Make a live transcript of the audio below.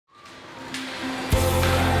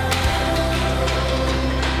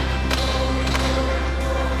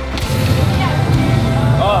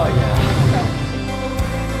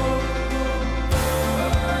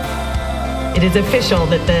It is official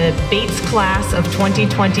that the Bates class of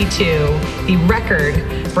 2022, the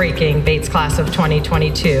record-breaking Bates class of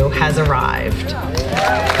 2022, has arrived. Hey,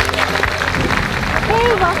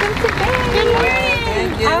 welcome to Bates. Good morning.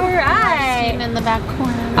 Thank you. All right. Sitting in the back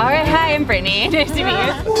corner. All right, hi, I'm Brittany. Nice to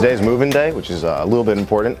meet you. Today's move-in day, which is a little bit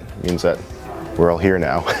important. It means that we're all here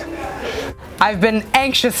now. I've been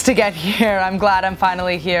anxious to get here. I'm glad I'm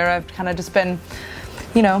finally here. I've kind of just been,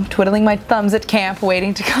 you know, twiddling my thumbs at camp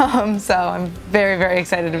waiting to come, so I'm very, very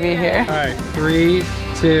excited to be here. All right, 3,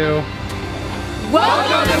 2.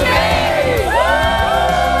 Welcome to Bates!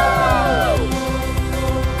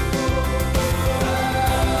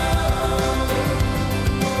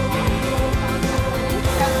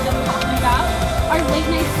 Our late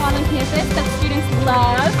night spot on campus that students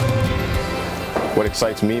love. What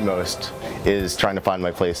excites me most is trying to find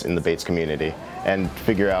my place in the Bates community and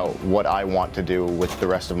figure out what I want to do with the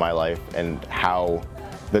rest of my life and how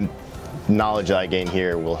the knowledge that I gain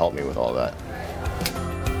here will help me with all that.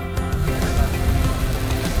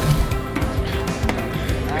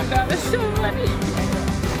 That was so funny.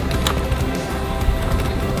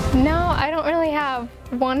 No, I don't really have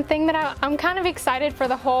one thing that I'm kind of excited for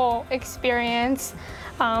the whole experience.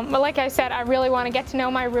 But like I said, I really want to get to know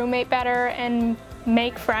my roommate better and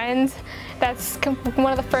make friends. That's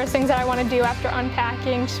one of the first things that I want to do after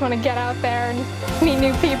unpacking. Just want to get out there and meet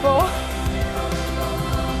new people.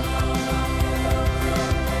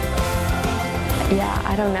 Yeah,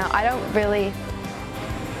 I don't know. I really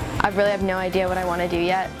have no idea what I want to do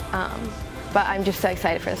yet, but I'm just so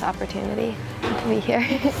excited for this opportunity to be here.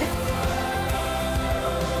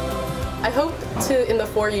 I hope to, in the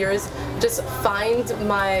 4 years, just find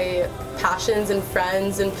my passions and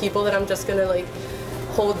friends and people that I'm just gonna like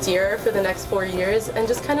hold dear for the next 4 years, and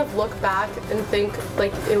just kind of look back and think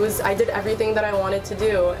like I did everything that I wanted to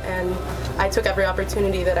do, and I took every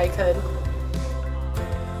opportunity that I could.